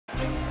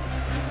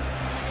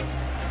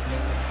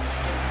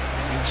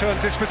Turn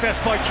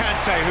dispossessed by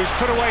Kante, who's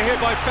put away here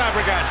by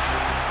Fabregas.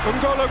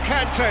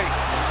 Kante.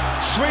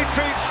 Sweet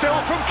feet still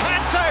from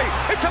Kante.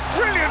 It's a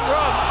brilliant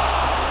run.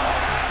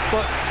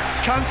 But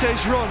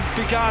Kante's run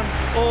began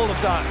all of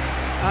that,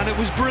 and it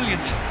was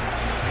brilliant.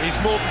 He's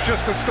more than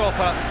just a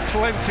stopper,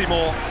 plenty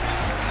more.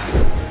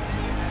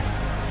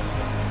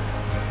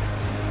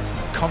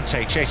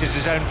 Kante chases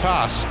his own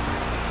pass.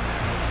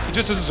 It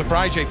just doesn't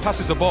surprise you. He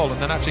passes the ball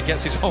and then actually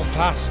gets his own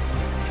pass.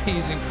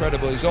 He's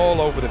incredible. He's all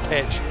over the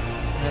pitch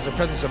and has a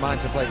presence of mind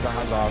to play to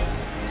Hazard.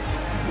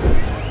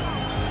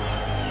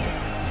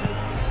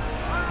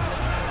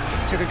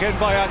 Hit again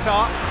by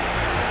Hazard.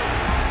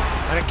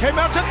 And it came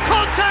out to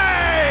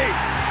Kante!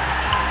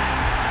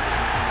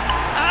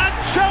 And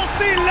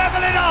Chelsea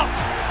level it up!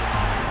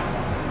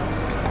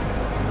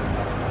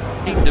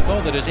 Even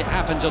bothered as it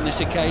happens on this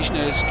occasion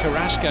as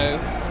Carrasco.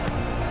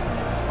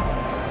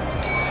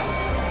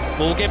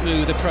 Ball get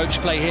smooth approach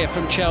play here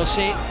from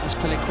Chelsea as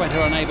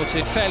Piliqueta unable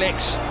to.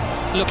 Felix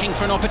looking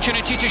for an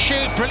opportunity to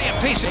shoot.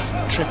 Brilliant piece.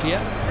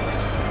 Trippier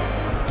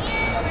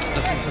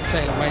looking for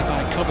fail away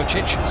by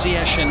Kovacic.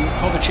 Ziyech and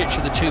Kovacic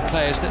are the two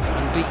players that are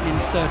unbeaten in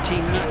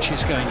 13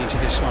 matches going into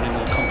this one in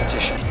all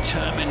competition.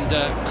 Determined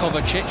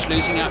Kovacic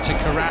losing out to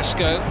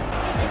Carrasco.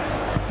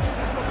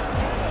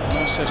 And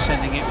also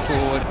sending it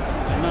forward.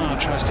 Mar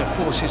tries to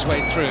force his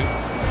way through.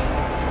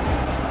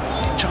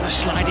 Trying to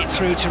slide it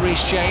through to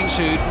Reece James,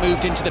 who'd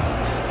moved into the...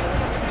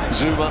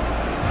 Zuma.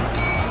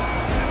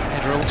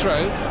 Header all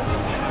throw.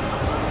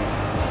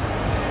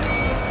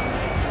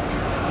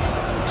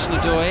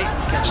 Snadoy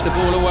gets the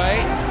ball away.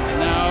 And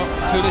now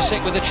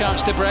Pulisic with a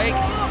chance to break.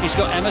 He's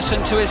got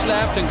Emerson to his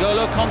left and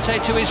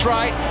Kante to his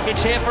right.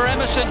 It's here for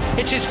Emerson.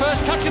 It's his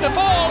first touch of the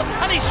ball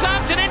and he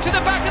slams it into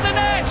the back of the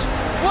net.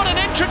 What an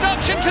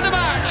introduction to the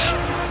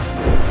match.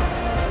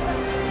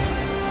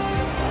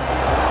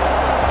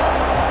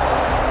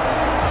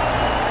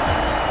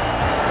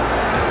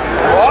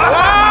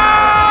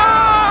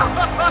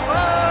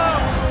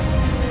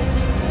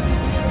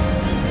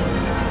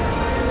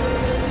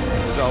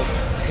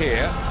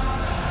 Here,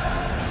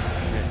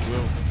 it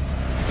will.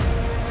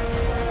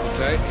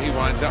 Kante, he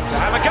winds up to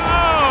have a go!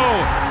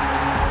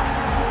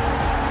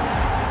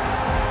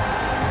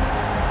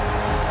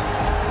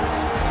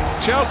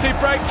 Chelsea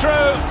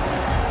breakthrough!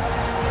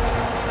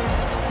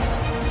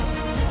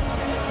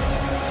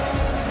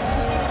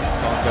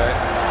 Kante,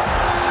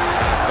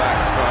 back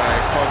by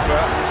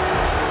Pogba.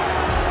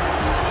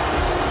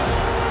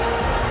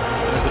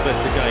 The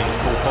best again is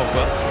Paul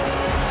Pogba.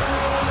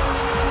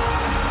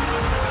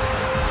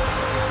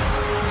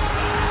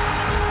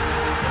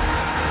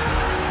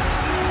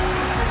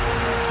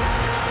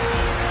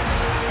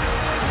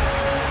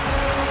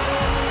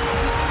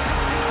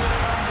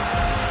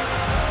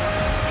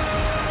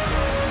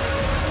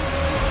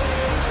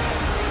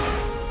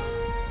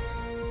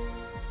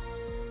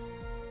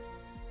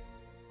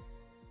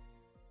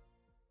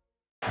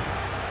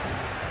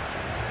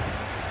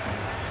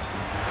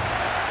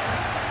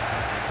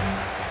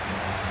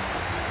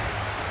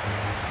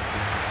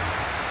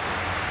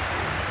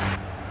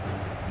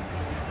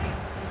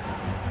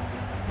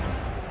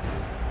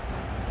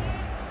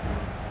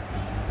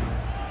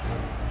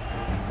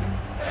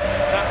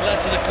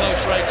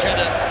 Close range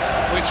header,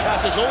 which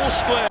has us all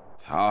square.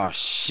 Oh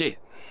shit,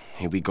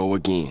 here we go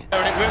again.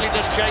 And it really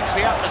does change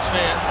the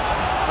atmosphere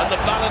and the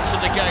balance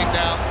of the game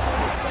now.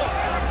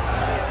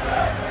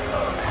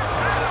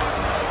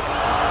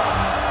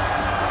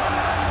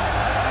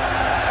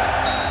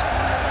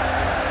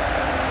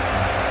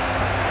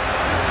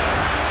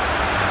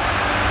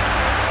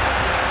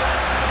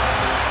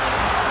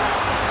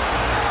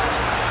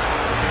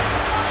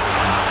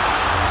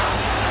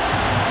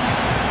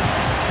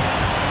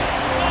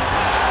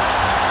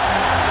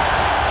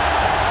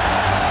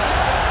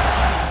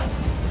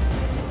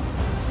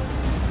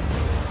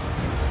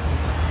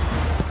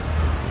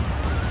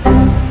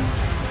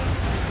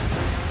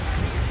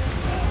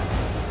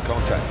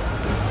 Kante.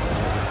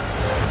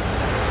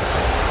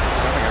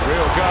 Having a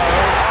real go. Oh,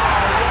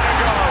 what a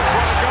goal!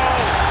 What a goal!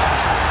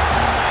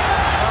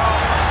 Oh,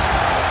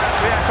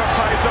 the effort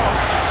pays off,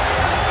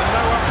 and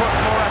no one puts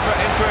more effort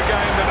into a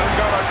game than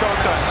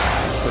Kante.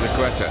 It's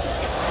Piliqueta.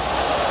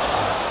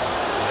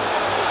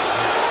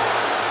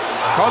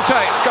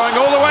 Kante going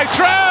all the way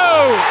through!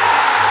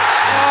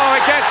 Oh,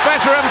 it gets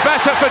better and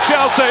better for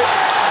Chelsea.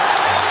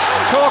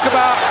 Talk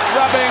about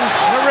rubbing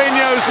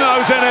Mourinho's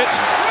nose in it.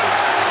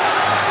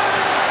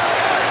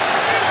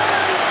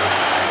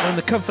 In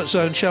the comfort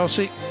zone,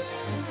 Chelsea.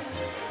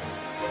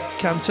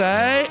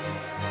 Kante.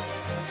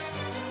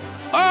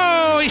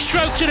 Oh, he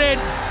stroked it in.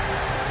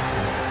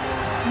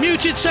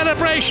 Muted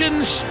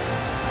celebrations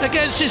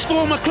against his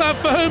former club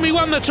for whom he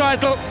won the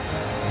title.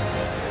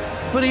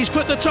 But he's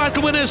put the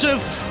title winners of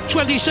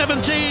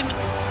 2017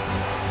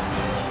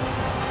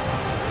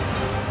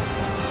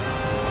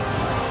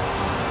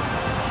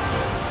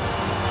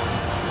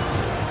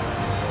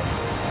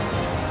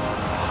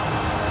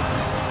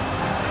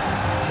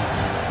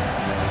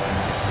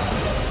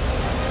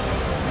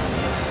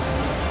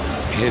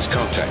 Here's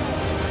Kante.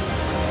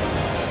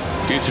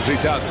 Beautifully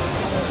done.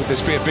 Could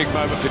this be a big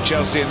moment for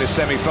Chelsea in this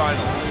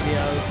semi-final?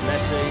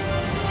 Messi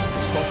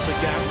spots a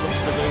gap,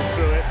 looks to move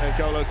through it, and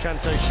N'Golo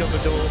Kante shut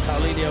the door.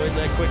 Paulinho in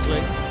there quickly.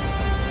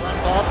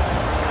 Up,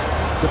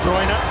 De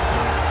Bruyne,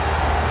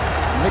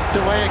 nicked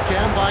away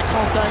again by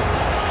Kante.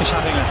 He's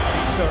having a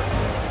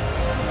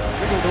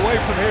Wiggled away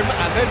from him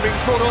and then being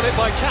caught on it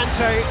by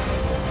Kante.